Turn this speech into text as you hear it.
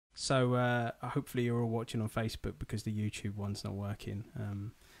So hopefully you're all watching on Facebook because the YouTube one's not working.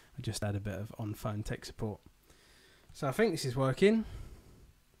 I just had a bit of on-phone tech support. So I think this is working.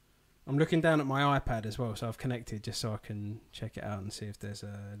 I'm looking down at my iPad as well, so I've connected just so I can check it out and see if there's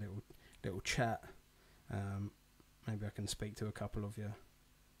a little chat. Maybe I can speak to a couple of you.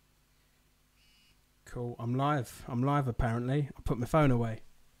 Cool. I'm live. I'm live apparently. I put my phone away.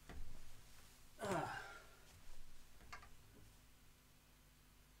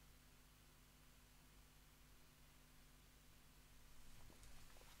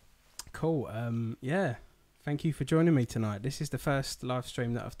 Cool. Yeah. Thank you for joining me tonight. This is the first live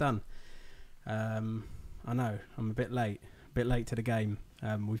stream that I've done. I know I'm a bit late to the game.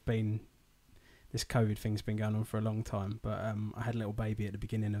 This COVID thing's been going on for a long time, but I had a little baby at the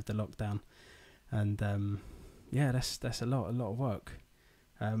beginning of the lockdown, and yeah, that's a lot of work.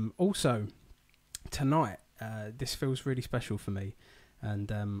 Also, tonight, this feels really special for me,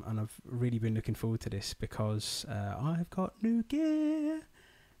 and I've really been looking forward to this because I've got new gear,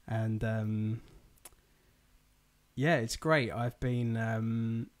 and yeah, it's great. I've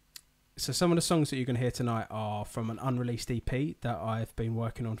been so some of the songs that you're going to hear tonight are from an unreleased EP that I've been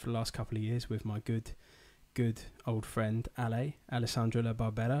working on for the last couple of years with my good old friend Alessandro La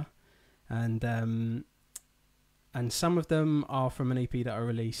Barbera, and some of them are from an EP that I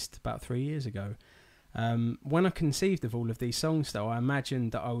released about 3 years ago. When I conceived of all of these songs, though, I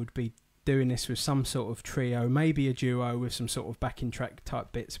imagined that I would be doing this with some sort of trio, maybe a duo with some sort of backing track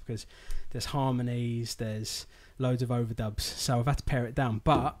type bits, because there's harmonies, there's loads of overdubs, so I've had to pare it down.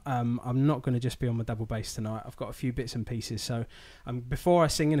 But I'm not going to just be on my double bass tonight. I've got a few bits and pieces, so before I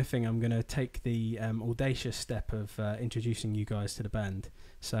sing anything, I'm going to take the audacious step of introducing you guys to the band.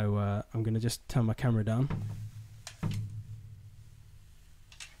 So I'm going to just turn my camera down,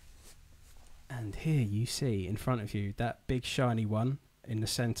 and here you see in front of you that big shiny one in the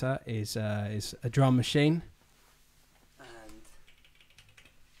center is a drum machine, and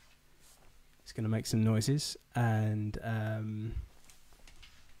it's going to make some noises. And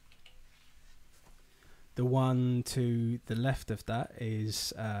the one to the left of that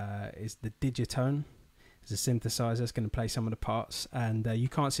is the digitone. It's a synthesizer. It's going to play some of the parts, and you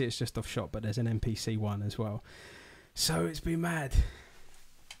can't see it's just off shot, but there's an MPC one as well. So it's been mad.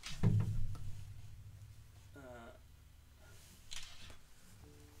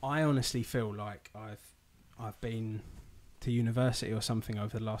 I honestly feel like I've been to university or something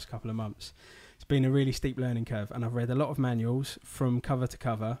over the last couple of months. It's been a really steep learning curve, and I've read a lot of manuals from cover to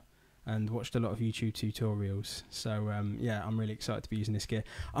cover and watched a lot of YouTube tutorials. So yeah, I'm really excited to be using this gear.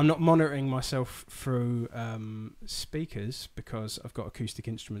 I'm not monitoring myself through speakers because I've got acoustic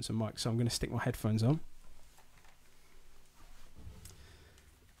instruments and mics, so I'm going to stick my headphones on.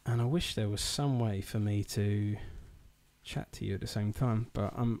 And I wish there was some way for me to chat to you at the same time,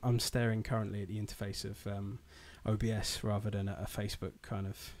 but I'm staring currently at the interface of OBS rather than at a Facebook kind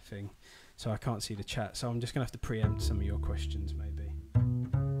of thing, so I can't see the chat. So I'm just gonna have to preempt some of your questions maybe.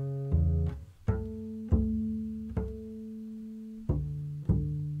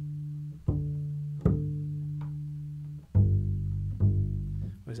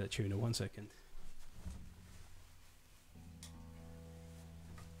 Where's that tuner? 1 second.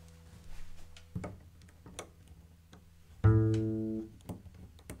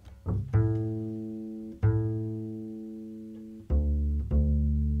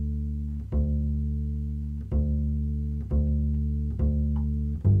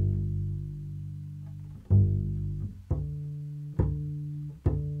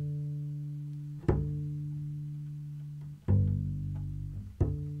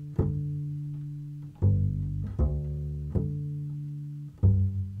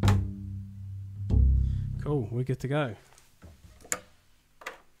 Cool, we're good to go.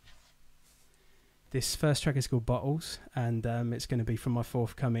 This first track is called Bottles, and it's going to be from my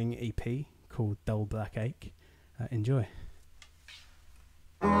forthcoming EP called Dull Black Ache. Enjoy.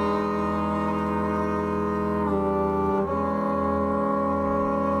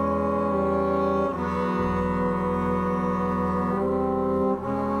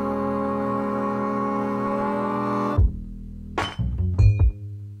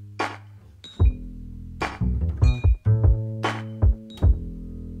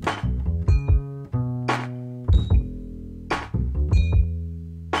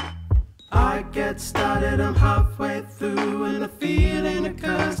 Started, I'm halfway through, and the feeling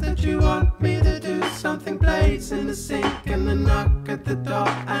occurs that you want me to do something. Plates in the sink and the knock at the door,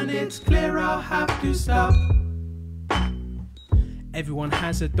 and it's clear I'll have to stop. Everyone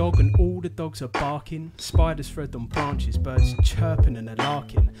has a dog and all the dogs are barking. Spiders thread on branches, birds chirping and they're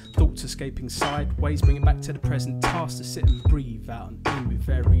larking. Thoughts escaping sideways, bring it back to the present. Task to sit and breathe out and in with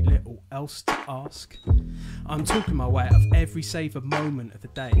very little else to ask. I'm talking my way out of every savoured moment of the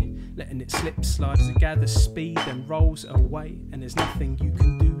day, letting it slip, slide as it gathers speed and rolls away, and there's nothing you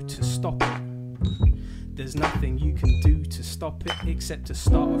can do to stop it. There's nothing you can do to stop it except to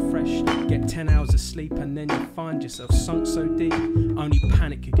start afresh, get 10 hours of sleep, and then you find yourself sunk so deep, only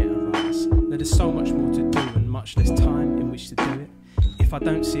panic could get a rise. Now there's so much more to do and much less time in which to do it. If I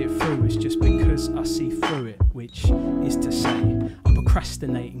don't see it through, it's just because I see through it, which is to say, I'm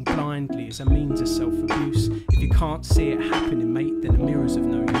procrastinating blindly as a means of self-abuse. If you can't see it happening, mate, then a mirror's of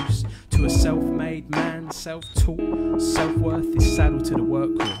no use. To a self-made man, self-taught, self-worth is saddled to the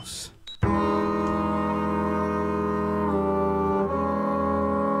workhorse.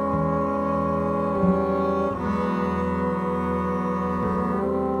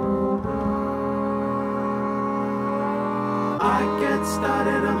 I get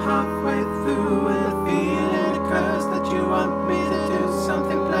started, I'm halfway through, and the feeling occurs that you want me to do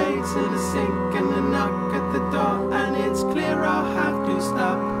something. Plates in the sink and a knock at the door, and it's clear I'll have to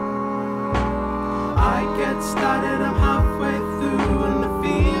stop. I get started, I'm halfway through, and the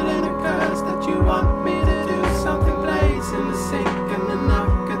feeling occurs that you want me to do something. Plates in the sink and a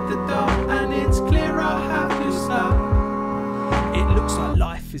knock at the door, and it's clear I'll have to stop. It looks like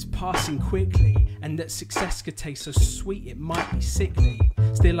life is passing quickly, and that success could taste so sweet it might be sickly.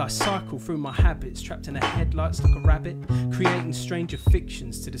 Still I cycle through my habits, trapped in the headlights like a rabbit, creating stranger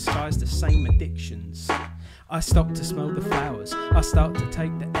fictions to disguise the same addictions. I stop to smell the flowers, I start to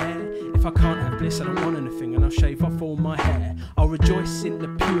take the air. If I can't have bliss, I don't want anything, and I'll shave off all my hair. I'll rejoice in the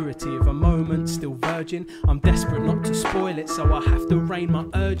purity of a moment still virgin. I'm desperate not to spoil it, so I have to rein my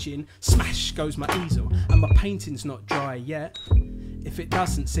urging. Smash goes my easel, and my painting's not dry yet. If it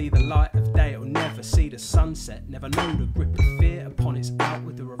doesn't see the light of day, it'll never see the sunset. Never know the grip of fear upon its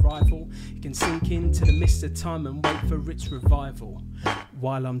outward arrival. It can sink into the mist of time and wait for its revival,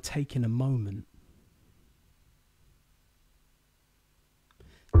 while I'm taking a moment.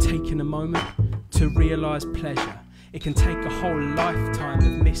 Taking a moment to realise pleasure. It can take a whole lifetime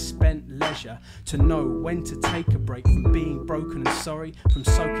of misspent leisure to know when to take a break from being broken and sorry, from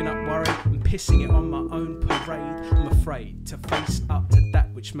soaking up worry and pissing it on my own parade. I'm afraid to face up to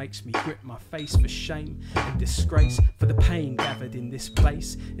that which makes me grip my face for shame and disgrace. For the pain gathered in this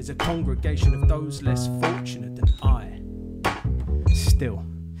place is a congregation of those less fortunate than I. Still,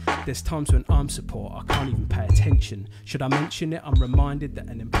 there's times when I'm support, I can't even pay attention. Should I mention it? I'm reminded that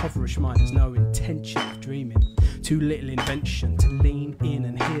an impoverished mind has no intention of dreaming. Too little invention to lean in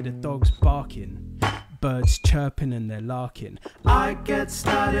and hear the dogs barking, birds chirping and they're larking. I get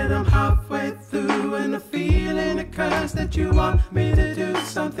started, I'm halfway through, and the feeling occurs that you want me to do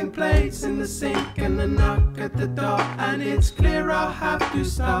something. Plates in the sink and a knock at the door, and it's clear I'll have to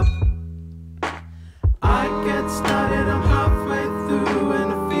stop. I get started, I'm halfway through,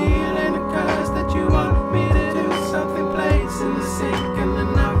 and the feeling occurs that you want me to do something. Plates in the sink and a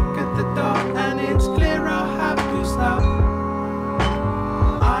knock at the door, and it's clear I'll have to stop.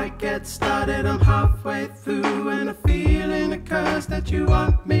 I get started, I'm halfway through, and the feeling occurs that you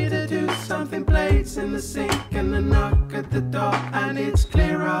want me to do something. Plates in the sink and a knock at the door, and it's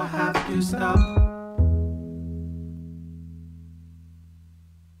clear I'll have to stop.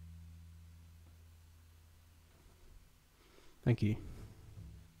 Thank you.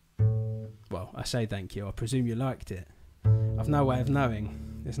 Well, I say thank you. I presume you liked it. I've no way of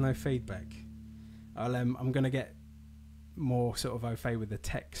knowing. There's no feedback. I'm going to get more sort of au fait with the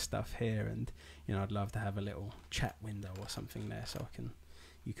tech stuff here, and I'd love to have a little chat window or something there, so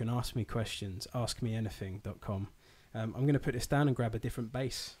you can ask me questions. askmeanything.com. I'm going to put this down and grab a different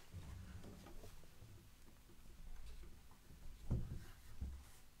bass.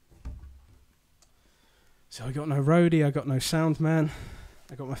 So I got no roadie, I got no sound man,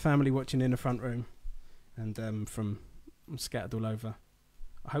 I got my family watching in the front room, and I'm scattered all over.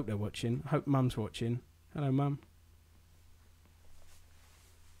 I hope they're watching. I hope Mum's watching. Hello, Mum.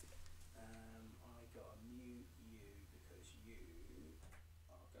 I got to mute you because you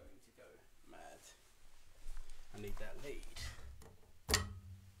are going to go mad. I need that lead.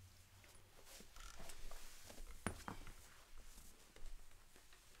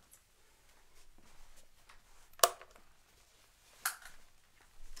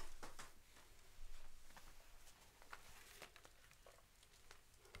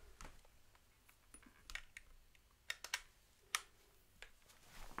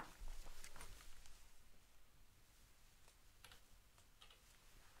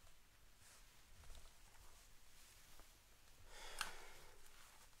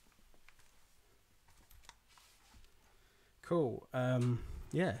 Cool.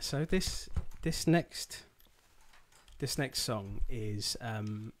 Yeah. So this next song is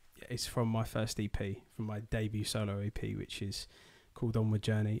it's from my first EP, from my debut solo EP, which is called Onward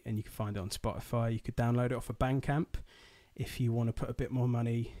Journey, and you can find it on Spotify. You could download it off of Bandcamp if you want to put a bit more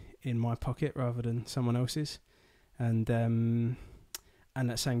money in my pocket rather than someone else's. And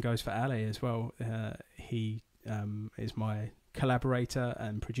that same goes for Ale as well. He is my collaborator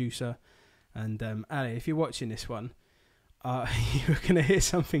and producer. And Ale, if you're watching this one, you're going to hear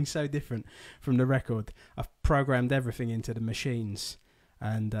something so different from the record. I've programmed everything into the machines,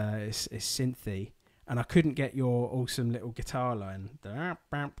 and it's synthy. And I couldn't get your awesome little guitar line. I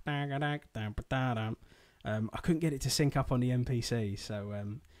couldn't get it to sync up on the MPC. So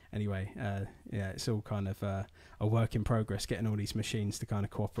anyway, yeah, it's all kind of a work in progress, getting all these machines to kind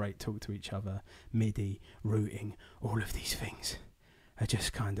of cooperate, talk to each other, MIDI, routing, all of these things are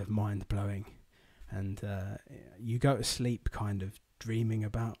just kind of mind-blowing. And you go to sleep kind of dreaming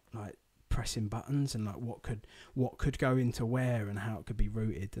about like pressing buttons and like what could go into where and how it could be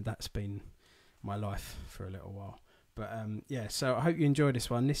routed. And that's been my life for a little while. But yeah, so I hope you enjoy this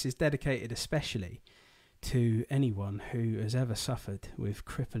one. This is dedicated especially to anyone who has ever suffered with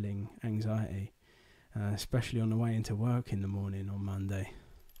crippling anxiety, especially on the way into work in the morning on Monday.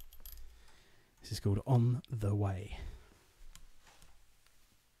 This is called On the Way.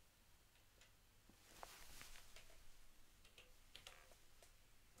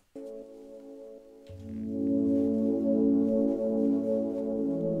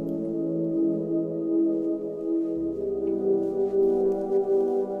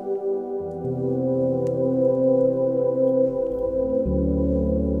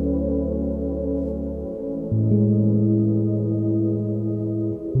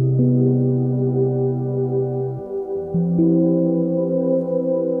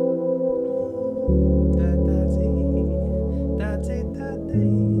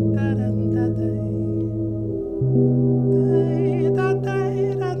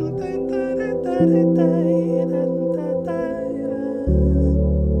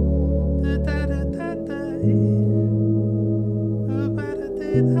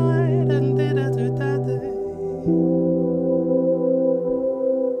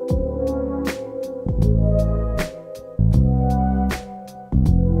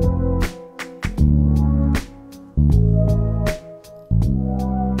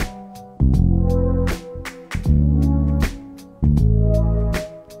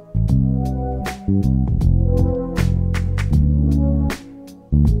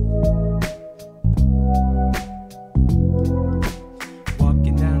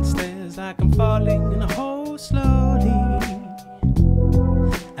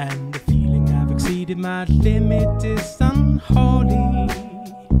 My limit is unholy.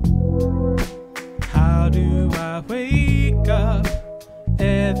 How do I wake up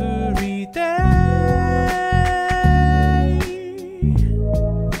every day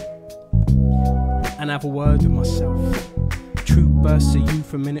and have a word with myself? True bursts of you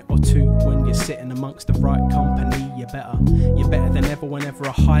for a minute or two when you're sitting amongst the right company. You're better than ever whenever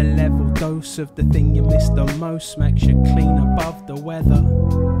a high level dose of the thing you miss the most smacks you clean above the weather.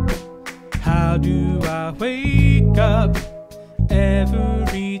 How do I wake up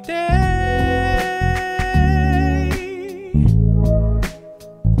every day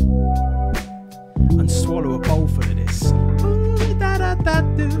and swallow a bowl full of this? Ooh, da da da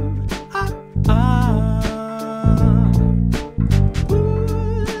do, ah ah.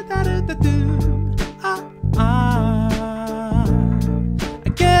 Ooh, da da da do, ah ah.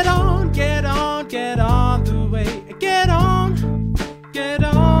 Get on, get on, get on the way. Get on, get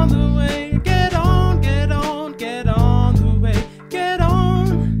on the way.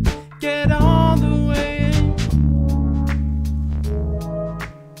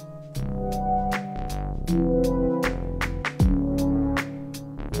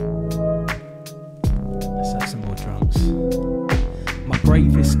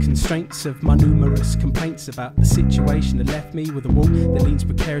 Constraints of my numerous complaints about the situation that left me with a wall that leans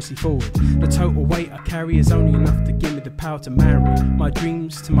precariously forward. The total weight I carry is only enough to give me the power to marry my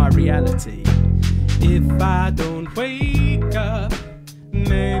dreams to my reality. If I don't wake up,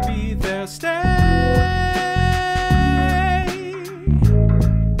 maybe they'll stay.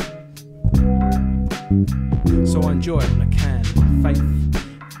 So I enjoy it when I can, faith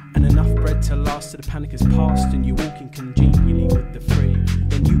and enough bread to last till the panic has passed and you walking congenially with the free.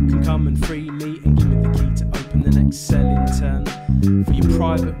 Then you can come and free me and give me the key to open the next cell in turn for your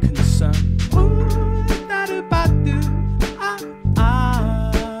private concern. Ooh, da-do-ba-do, ah,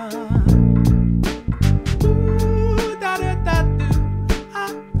 ah. Ooh, da-da-da-do,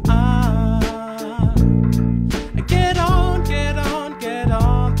 ah, ah. Get on, get on, get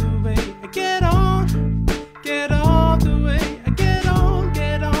on the way. Get on, get on the way. Get on,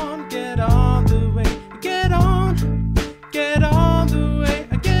 get on,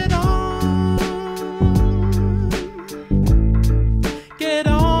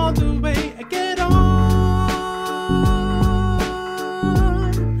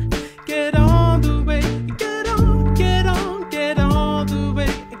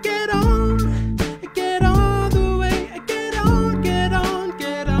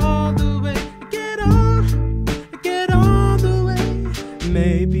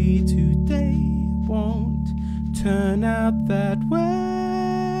 maybe today won't turn out that way.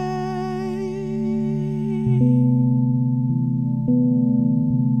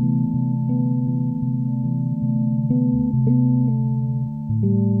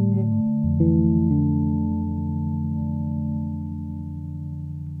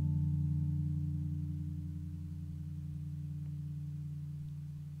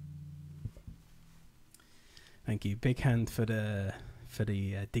 Thank you. Big hand for the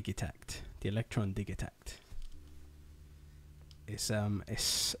Digitact, the Electron Digitact. It's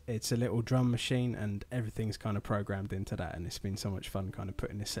a little drum machine, and everything's kind of programmed into that, and it's been so much fun kind of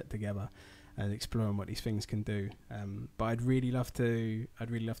putting this set together and exploring what these things can do. But I'd really love to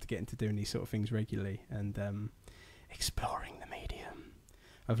get into doing these sort of things regularly, and exploring the medium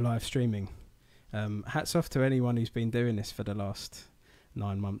of live streaming. Hats off to anyone who's been doing this for the last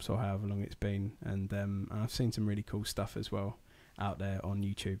 9 months or however long it's been, and I've seen some really cool stuff as well out there on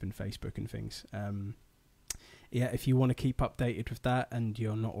YouTube and Facebook and things. Yeah, if you want to keep updated with that and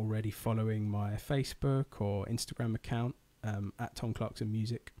you're not already following my Facebook or Instagram account at Tom Clarkson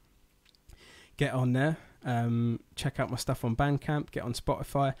Music, get on there. Check out my stuff on Bandcamp, get on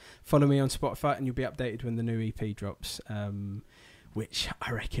Spotify, follow me on Spotify, and you'll be updated when the new EP drops, which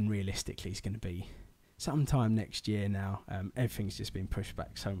I reckon realistically is going to be sometime next year now. Everything's just been pushed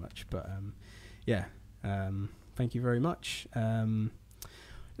back so much, but yeah, thank you very much.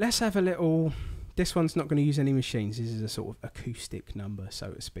 Let's have a little. This one's not going to use any machines. This is a sort of acoustic number,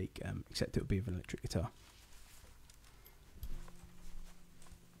 so to speak, except it'll be with an electric guitar.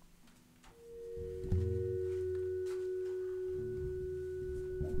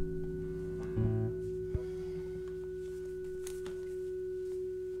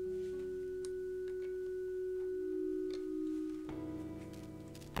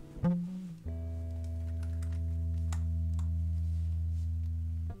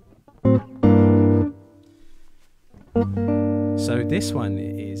 So this one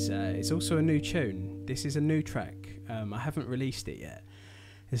is also a new tune. This is a new track. I haven't released it yet.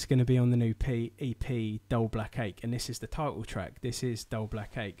 It's going to be on the new EP Dull Black Ache, and this is the title track. This is Dull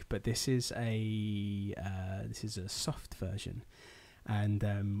Black Ache, but this is a soft version. And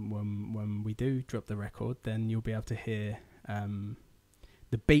when we do drop the record, then you'll be able to hear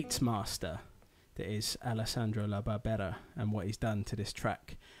the beats master that is Alessandro La Barbera and what he's done to this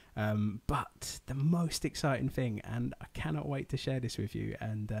track. But the most exciting thing, and I cannot wait to share this with you,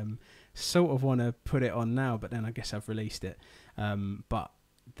 and sort of want to put it on now, but then I guess I've released it. But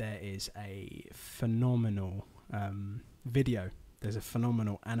there is a phenomenal video. There's a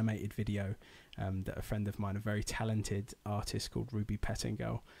phenomenal animated video that a friend of mine, a very talented artist called Ruby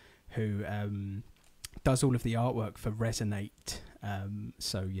Pettingill, who does all of the artwork for Resonate.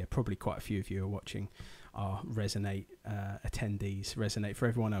 So yeah, probably quite a few of you are watching are Resonate attendees. Resonate, for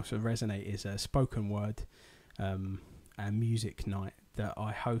everyone else, so Resonate is a spoken word and music night that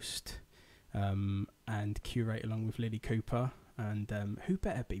I host and curate along with Lily Cooper, and who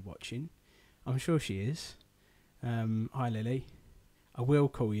better be watching? I'm sure she is. Hi Lily, I will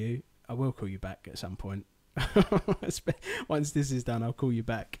call you back at some point. Once this is done, I'll call you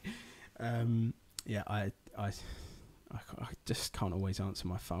back. Yeah, I just can't always answer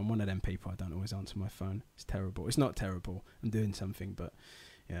my phone. One of them people, I don't always answer my phone. It's terrible. It's not terrible. I'm doing something, but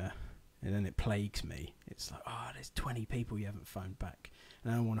yeah. And then it plagues me. It's like, oh, there's 20 people you haven't phoned back.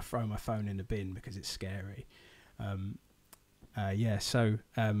 And I don't want to throw my phone in the bin because it's scary. Yeah, so,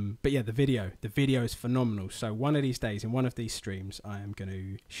 but yeah, the video is phenomenal. So one of these days, in one of these streams, I am going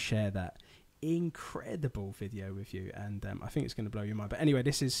to share that incredible video with you. And I think it's going to blow your mind. But anyway,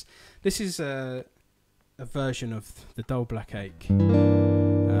 this is a version of the Dull Black Ache. Hope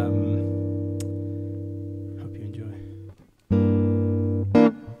you enjoy.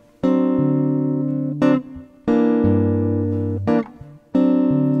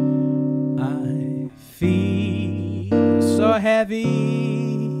 I feel so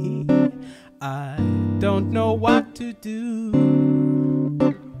heavy, I don't know what to do.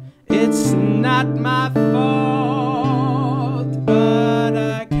 It's not my fault, but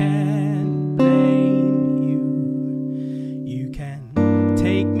I can't blame you. You can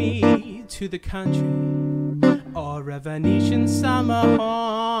take me to the country or a Venetian summer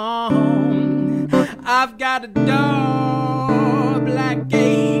home. I've got a dull black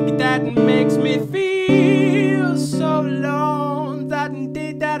ache that makes me feel so alone.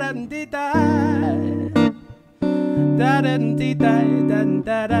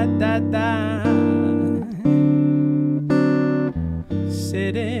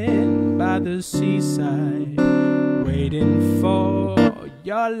 Sitting by the seaside, waiting for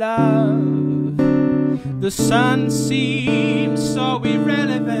your love. The sun seems so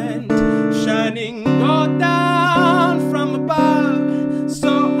irrelevant, shining all down from above.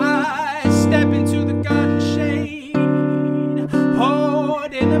 So I step into the garden shade,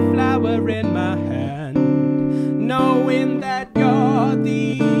 holding a flower in my hand, knowing that you're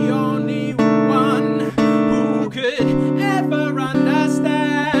the only one who could ever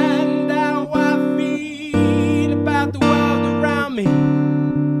understand how I feel about the world around me,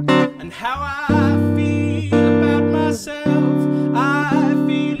 and how I feel about myself. I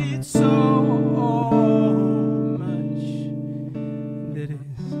feel it so much that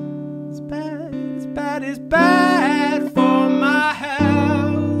it's bad, it's bad, it's bad for my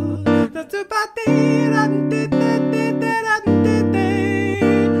health. That's about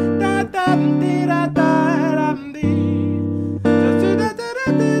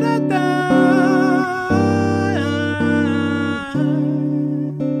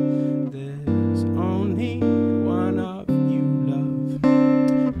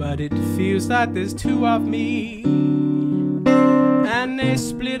it feels like there's two of me, and they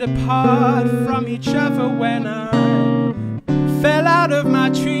split apart from each other when I fell out of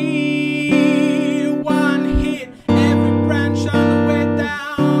my tree. One hit every branch on the way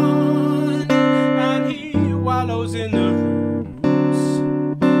down, and he wallows in the roots,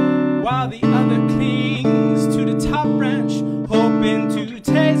 while the other clings to the top branch, hoping to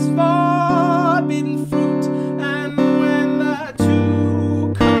taste forbidden fruit. And when the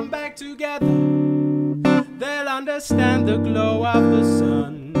two come back together, they'll understand the glow of the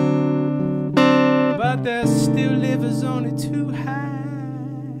sun. But there still lives only two halves,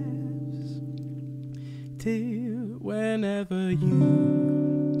 till whenever you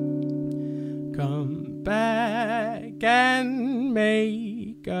come back and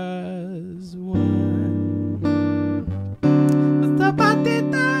make us one.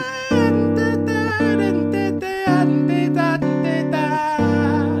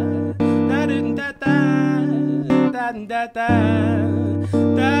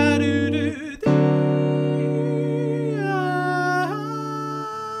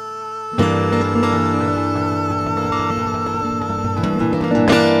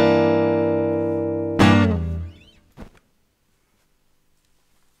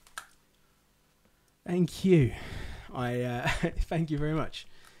 Thank you. Thank you very much.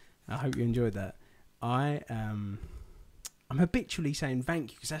 I hope you enjoyed that. I'm habitually saying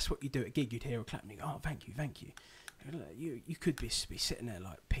thank you because that's what you do at a gig. You'd hear a clap and you go, oh, thank you, thank you. You could be sitting there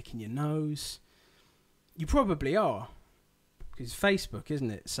like picking your nose. You probably are, because Facebook,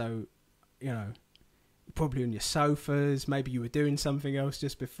 isn't it? So, you know, you're probably on your sofas. Maybe you were doing something else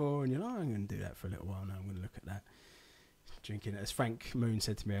just before, and you're like, oh, I'm going to do that for a little while now. I'm going to look at that. Drinking, as Frank Moon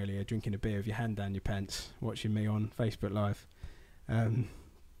said to me earlier, drinking a beer with your hand down your pants, watching me on Facebook Live.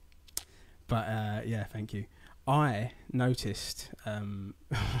 Yeah, thank you. I noticed, I'm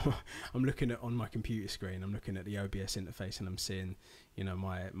looking at on my computer screen, I'm looking at the OBS interface, and I'm seeing, you know,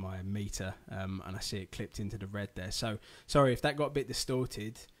 my meter, and I see it clipped into the red there. So sorry if that got a bit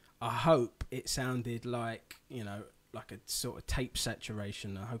distorted. I hope it sounded like, you know, like a sort of tape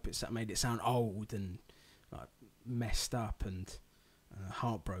saturation. I hope it made it sound old and like messed up and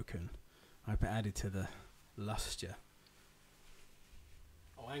heartbroken. I hope it added to the luster.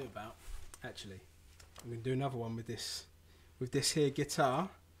 Oh, hang about. Actually, I'm going to do another one with this here guitar,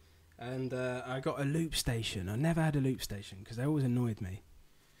 and I got a loop station. I never had a loop station because they always annoyed me.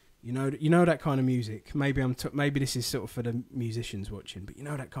 You know that kind of music. Maybe maybe this is sort of for the musicians watching, but you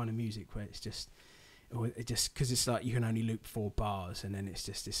know that kind of music where it's just because it's like you can only loop 4 bars, and then it's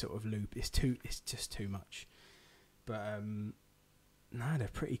just this sort of loop. It's just too much. But no, they're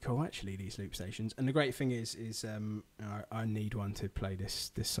pretty cool actually, these loop stations. And the great thing is I need one to play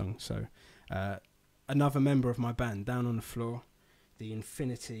this song. So another member of my band, Down on the Floor, the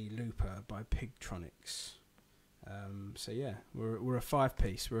Infinity Looper by Pigtronics. So yeah, we're a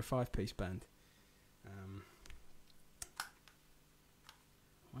 5-piece. We're a 5-piece band.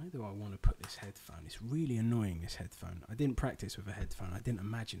 Why do I want to put this headphone? It's really annoying, this headphone. I didn't practice with a headphone. I didn't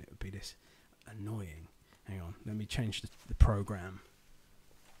imagine it would be this annoying. Hang on, let me change the program.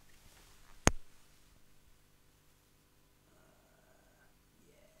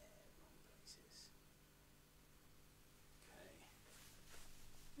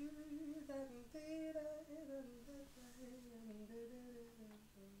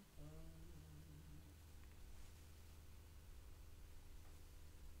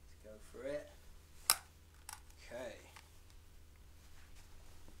 Let's go for it. Okay.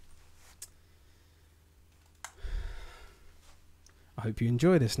 I hope you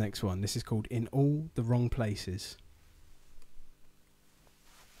enjoy this next one. This is called In All the Wrong Places.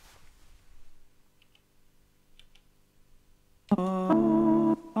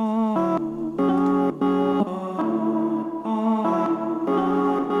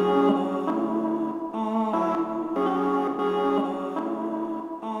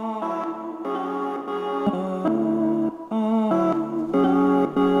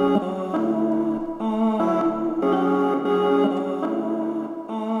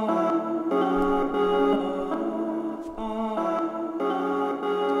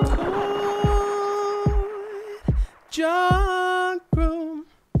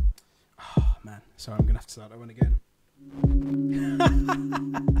 Sorry, I'm going to have to start that one again.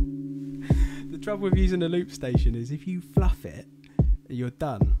 The trouble with using a loop station is if you fluff it, you're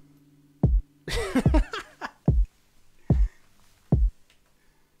done.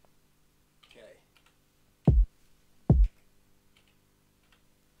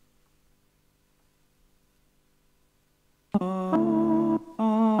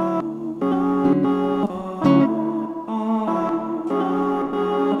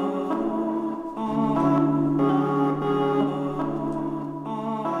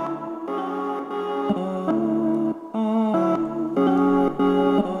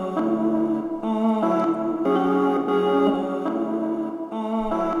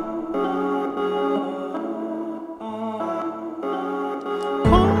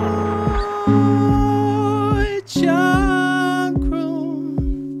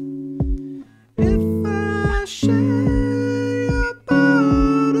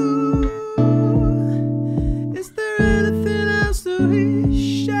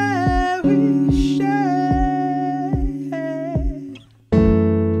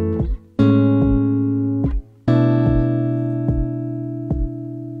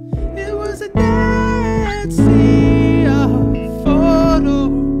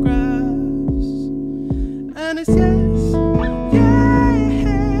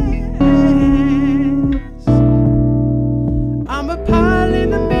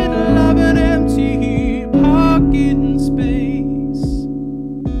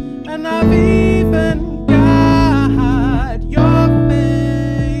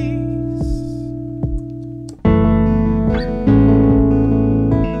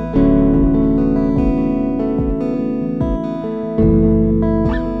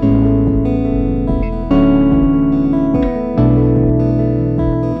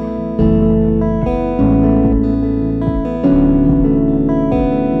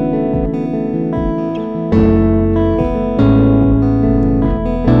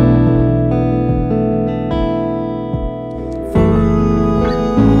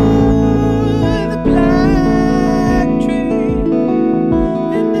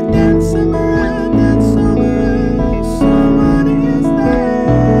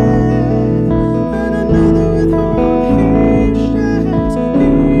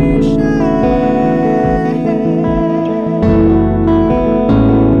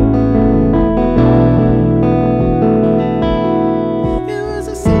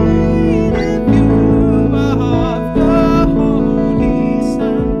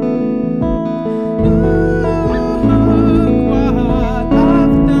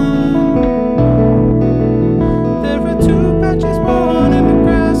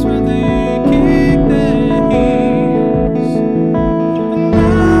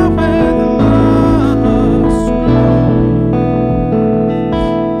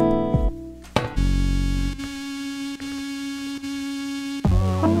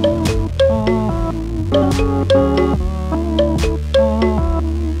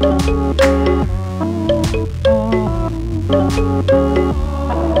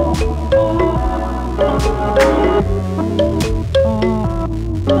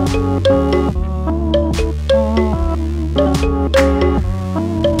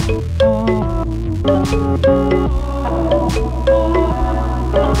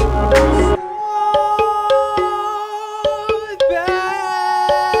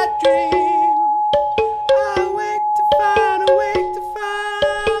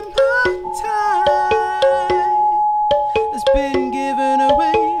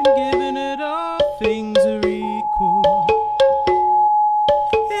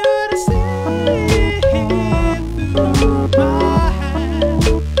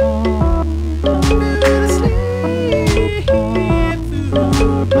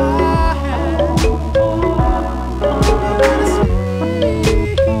 Bye.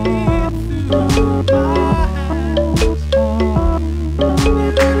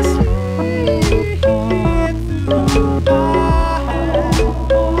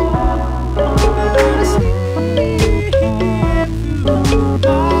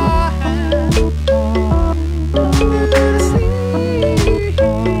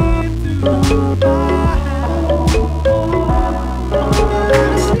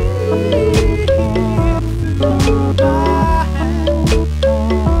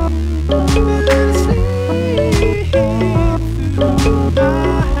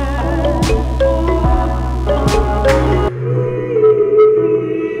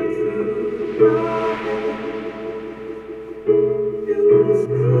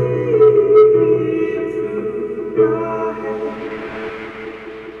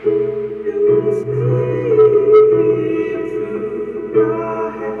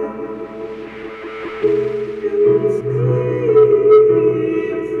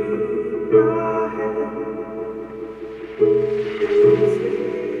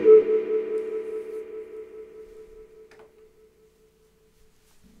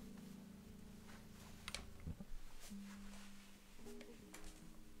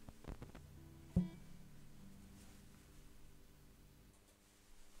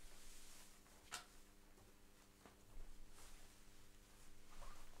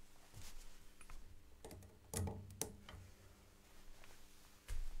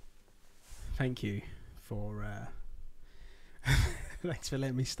 thank you for thanks for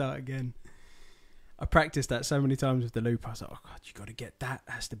letting me start again. I practiced that so many times with the loop. I was like, oh god, you got to get that.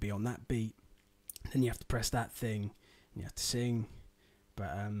 It has to be on that beat. Then you have to press that thing. And you have to sing. But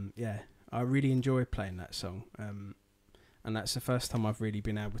yeah, I really enjoy playing that song. And that's the first time I've really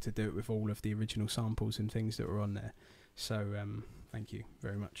been able to do it with all of the original samples and things that were on there. So thank you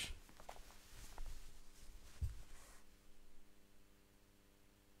very much.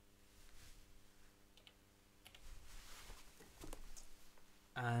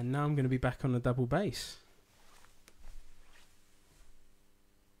 And now I'm going to be back on the double bass.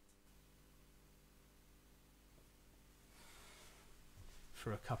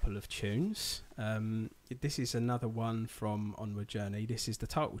 For a couple of tunes. This is another one from Onward Journey. This is the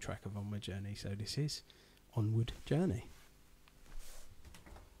title track of Onward Journey, so this is Onward Journey.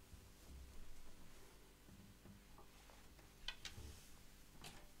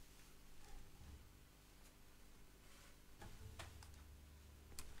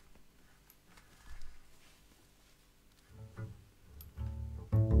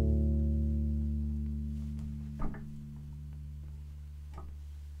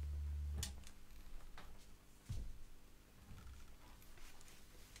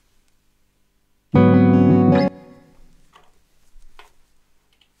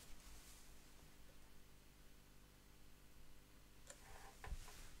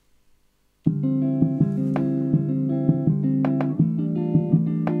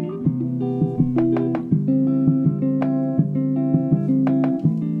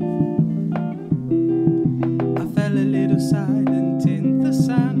 Silent in the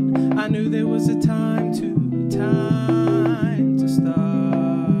sun, I knew there was a time to start.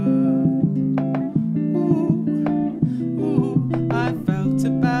 Ooh, I felt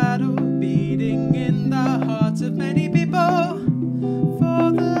a battle beating in the hearts of many people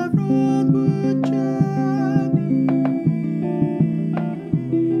for the onward journey.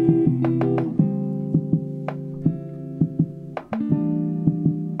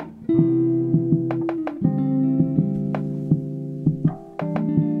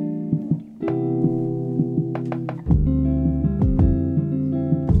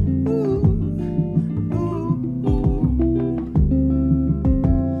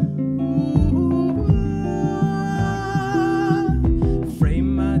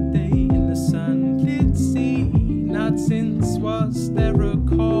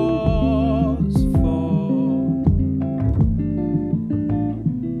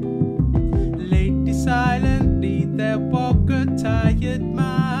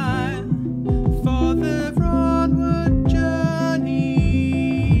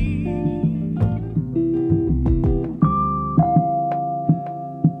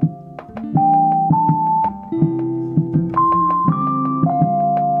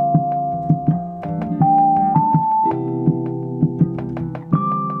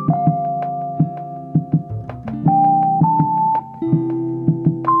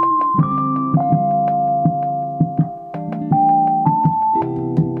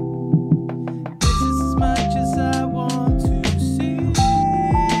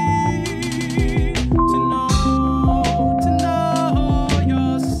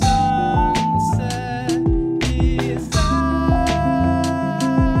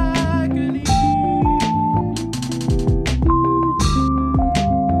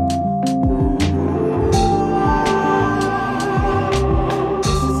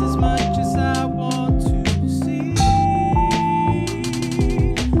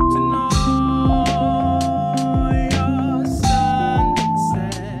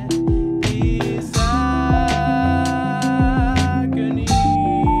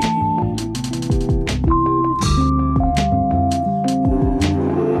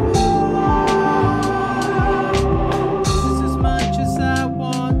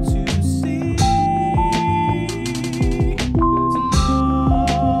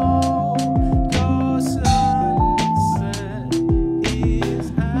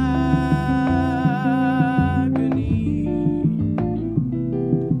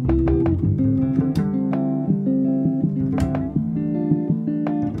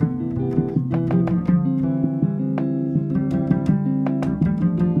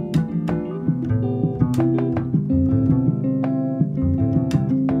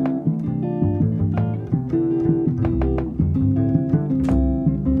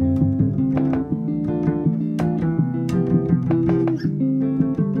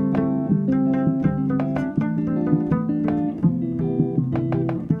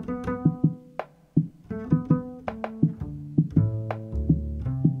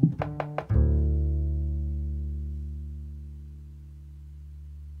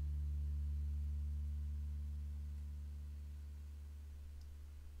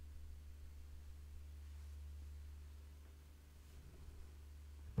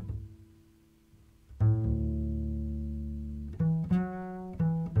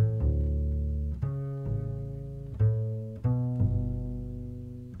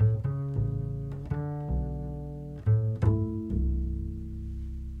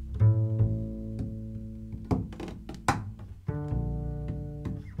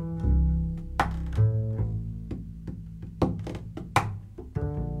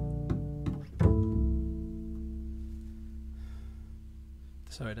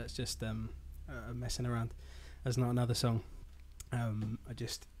 Sorry, that's just messing around. That's not another song. I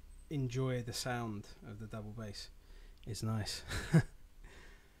just enjoy the sound of the double bass. It's nice.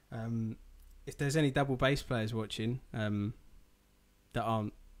 If there's any double bass players watching that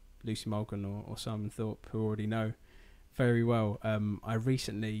aren't Lucy Mulgan or Simon Thorpe, who already know very well, I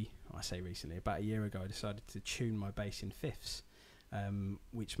say recently, about a year ago, I decided to tune my bass in fifths,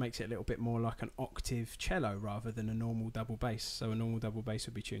 which makes it a little bit more like an octave cello rather than a normal double bass. So a normal double bass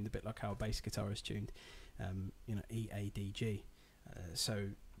would be tuned a bit like how a bass guitar is tuned, E, A, D, G. So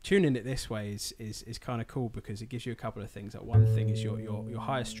tuning it this way is kind of cool because it gives you a couple of things. Like one thing is your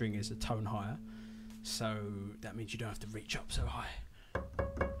higher string is a tone higher, so that means you don't have to reach up so high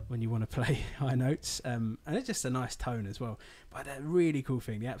when you want to play high notes, and it's just a nice tone as well. But the really cool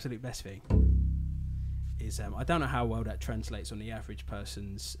thing, the absolute best thing, is I don't know how well that translates on the average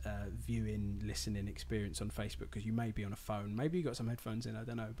person's viewing, listening experience on Facebook, because you may be on a phone, maybe you got some headphones in, I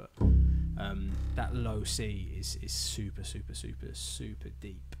don't know, but that low C is super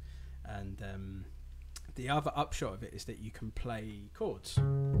deep, and the other upshot of it is that you can play chords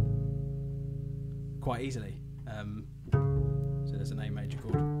quite easily. So there's an A major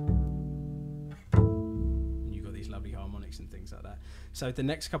chord, and you've got these lovely harmonics and things like that. So the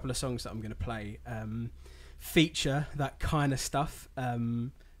next couple of songs that I'm going to play feature that kind of stuff.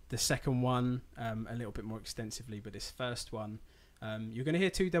 The second one a little bit more extensively, but this first one, you're going to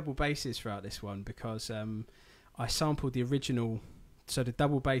hear two double basses throughout this one, because I sampled the original. So the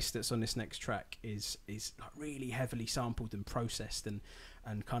double bass that's on this next track is like really heavily sampled and processed and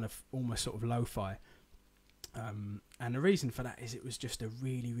kind of almost sort of lo-fi. And the reason for that is it was just a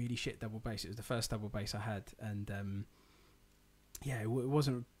really shit double bass. It was the first double bass I had, and it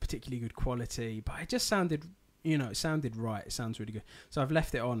wasn't particularly good quality, but it just sounded, it sounded right. It sounds really good. So I've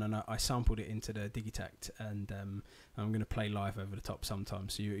left it on, and I sampled it into the Digitact, and I'm going to play live over the top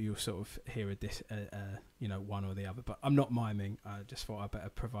sometimes, so you'll sort of hear one or the other. But I'm not miming. I just thought I better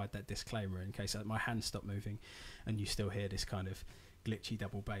provide that disclaimer in case my hands stop moving, and you still hear this kind of glitchy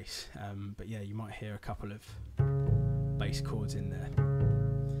double bass. But yeah, you might hear a couple of bass chords in there.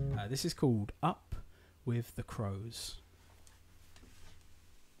 This is called Up with the Crows.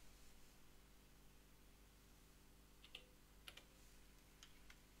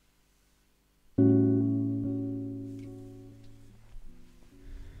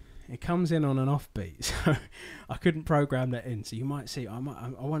 It comes in on an offbeat, so I couldn't program that in. So you might see, I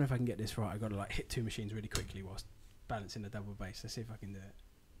wonder if I can get this right. I've got to like hit two machines really quickly whilst balancing the double bass. Let's see if I can do it.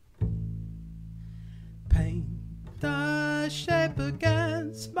 Paint the shape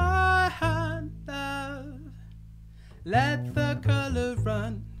against my hand, love. Let the colour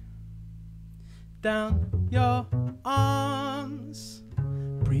run down your arms.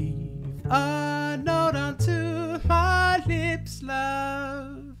 Breathe a note onto my lips,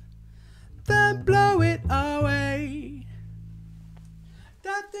 love. Then blow it away.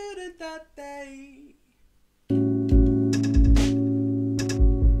 Da da da da da.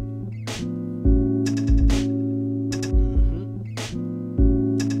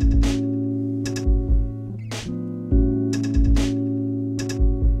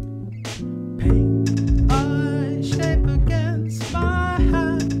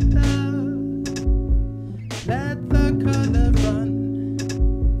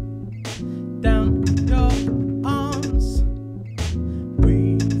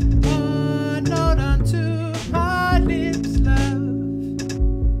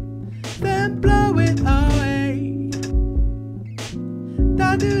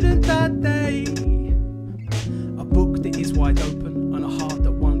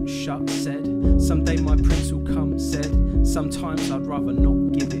 Sometimes I'd rather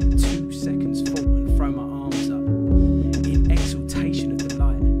not give it 2 seconds thought and throw my arms up in exultation of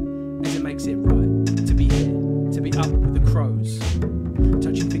delight, as it makes it right to be here, to be up with the crows,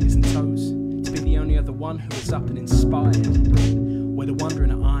 touching fingers and toes, to be the only other one who is up and inspired, where the wonder in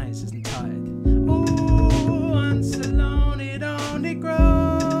her eyes isn't tired. Ooh, once alone it only grows,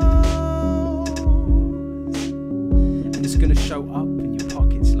 and it's gonna show up in your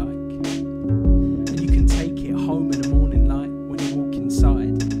pockets like, and you can take it home in the morning light when you walk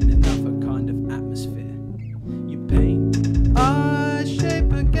inside in another kind of atmosphere. You paint a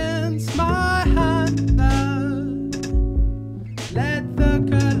shape against my hand, love. Let the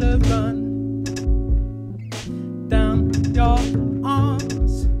colour run down your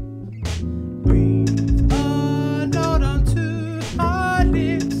arms. Breathe a note onto my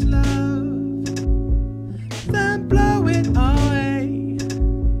lips, love. Then blow it away.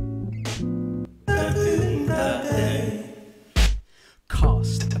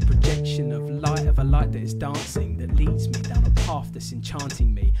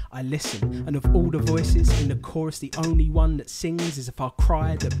 enchanting me. I listen, and of all the voices in the chorus, the only one that sings is a far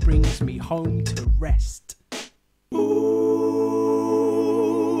cry that brings me home to rest.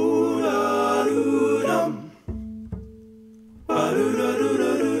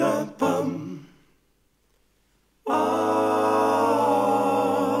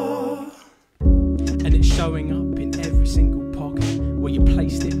 And it's showing up in every single pocket, where you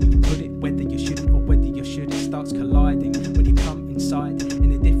placed it, where you put it, whether you shouldn't or whether you should. It starts colliding when you come inside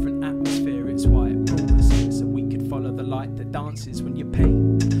in a different atmosphere. It's why it brought us here, so we could follow the light that dances when you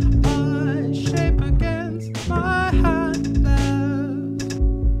paint. I shape against my hand, love.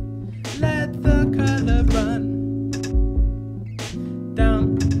 Let the colour run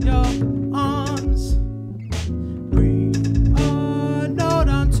down your arms. Breathe on, hold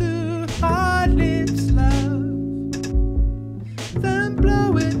on to my lips, love. Then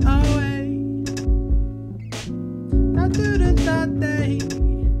blow it away. Now do that day.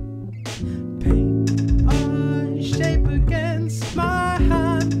 Paint a shape against my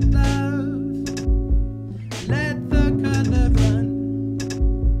hand, love. Let the colour run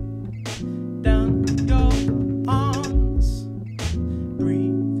down your arms.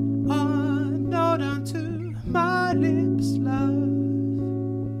 Breathe on, hold on to my lips, love.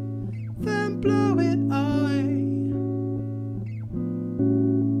 Then blow it away.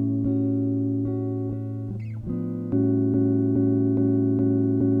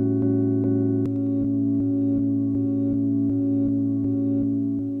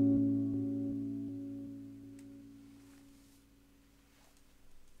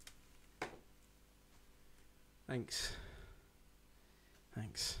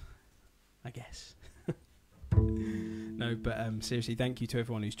 Thanks. I guess. No, but seriously, thank you to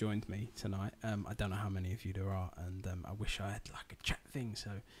everyone who's joined me tonight. I don't know how many of you there are, and I wish I had like a chat thing so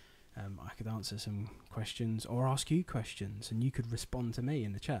I could answer some questions or ask you questions, and you could respond to me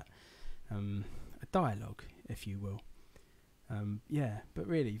in the chat. A dialogue, if you will. Yeah, but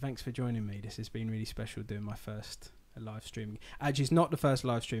really, thanks for joining me. This has been really special doing my first live streaming. Actually, it's not the first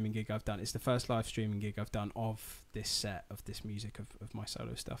live streaming gig I've done. It's the first live streaming gig I've done of this set, of this music, of my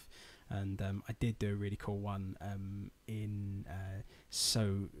solo stuff. And I did do a really cool one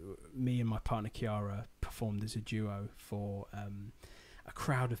so me and my partner Kiara performed as a duo for a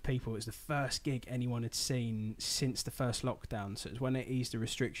crowd of people. It was the first gig anyone had seen since the first lockdown, so it was when they eased the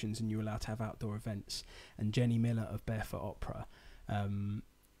restrictions and you were allowed to have outdoor events. And Jenny Miller of Barefoot Opera,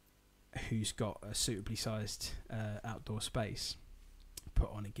 who's got a suitably sized outdoor space, put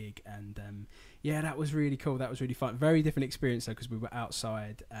on a gig. And yeah, that was really cool. That was really fun. Very different experience though, because we were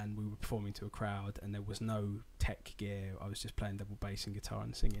outside and we were performing to a crowd and there was no tech gear. I was just playing double bass and guitar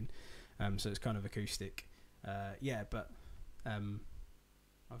and singing, so it's kind of acoustic. Yeah, but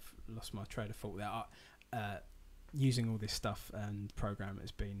I've lost my train of thought there. Using all this stuff and program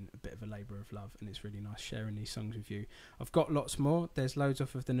has been a bit of a labour of love, and it's really nice sharing these songs with you. I've got lots more. There's loads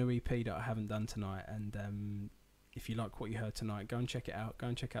off of the new EP that I haven't done tonight, and if you like what you heard tonight, go and check it out. Go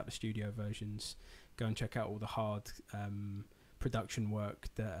and check out the studio versions. Go and check out all the hard production work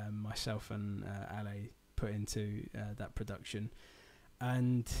that myself and Ale put into that production.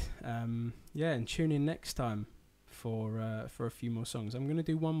 And yeah, and tune in next time for a few more songs. I'm going to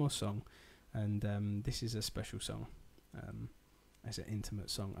do one more song. And this is a special song. It's an intimate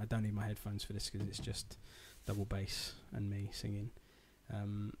song. I don't need my headphones for this because it's just double bass and me singing.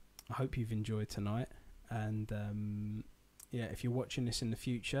 I hope you've enjoyed tonight. And yeah, if you're watching this in the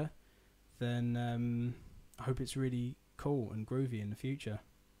future, then I hope it's really cool and groovy in the future.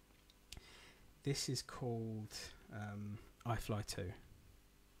 This is called I Fly Too.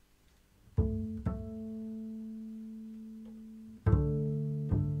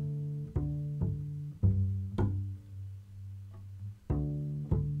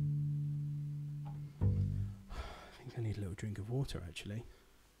 I need a little drink of water actually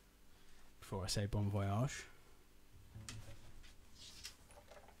before I say bon voyage.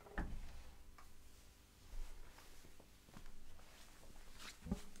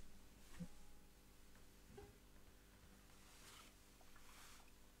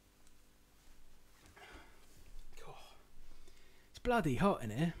 God, it's bloody hot in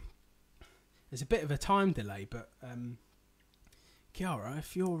here. There's a bit of a time delay, but Kiara,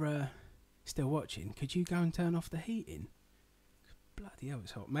 if you're still watching, could you go and turn off the heating? Bloody hell,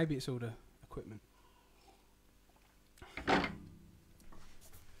 it's hot. Maybe it's all the equipment. Okay.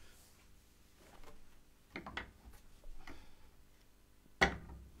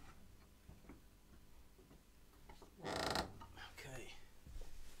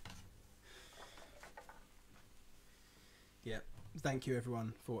 Yeah, thank you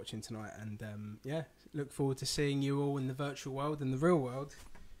everyone for watching tonight, and yeah, look forward to seeing you all in the virtual world and the real world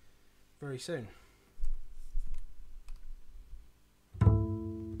very soon.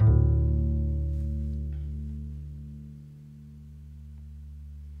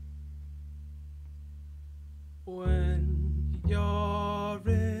 When you're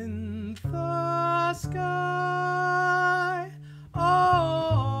in the sky,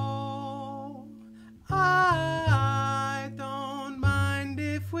 oh, I don't mind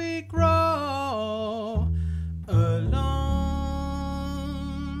if we grow alone.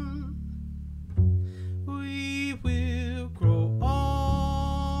 We will grow old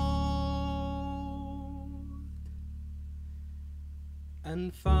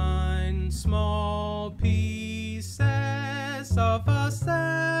and find small pieces of ourselves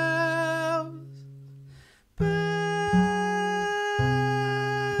buried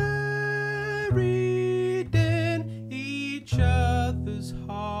in each other's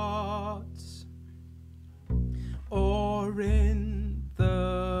hearts, or in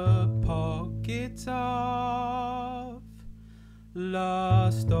the pocket of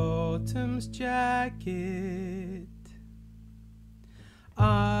last autumn's jacket.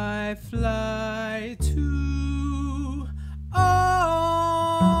 I fly to,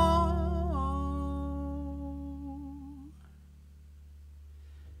 oh,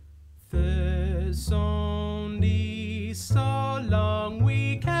 there's only so long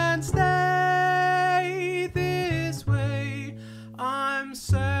we can stay this way, I'm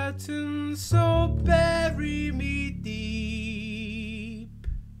certain, so bury me deep.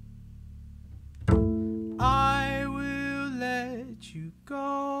 I will let you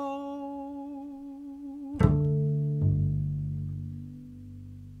go.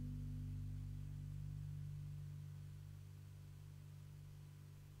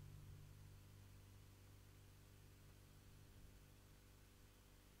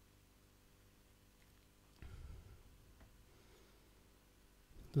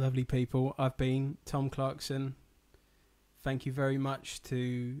 Lovely people. I've been Tom Clarkson. Thank you very much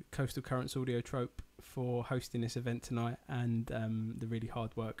to Coastal Currents Audiotrope for hosting this event tonight, and the really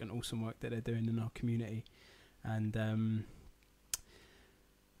hard work and awesome work that they're doing in our community. And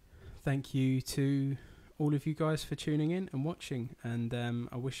thank you to all of you guys for tuning in and watching. And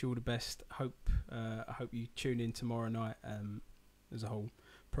I wish you all the best. I hope you tune in tomorrow night. There's a whole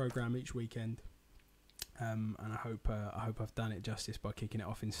program each weekend, and I hope I've done it justice by kicking it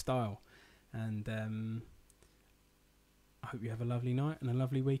off in style. And I hope you have a lovely night and a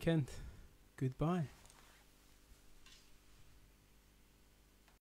lovely weekend. Goodbye.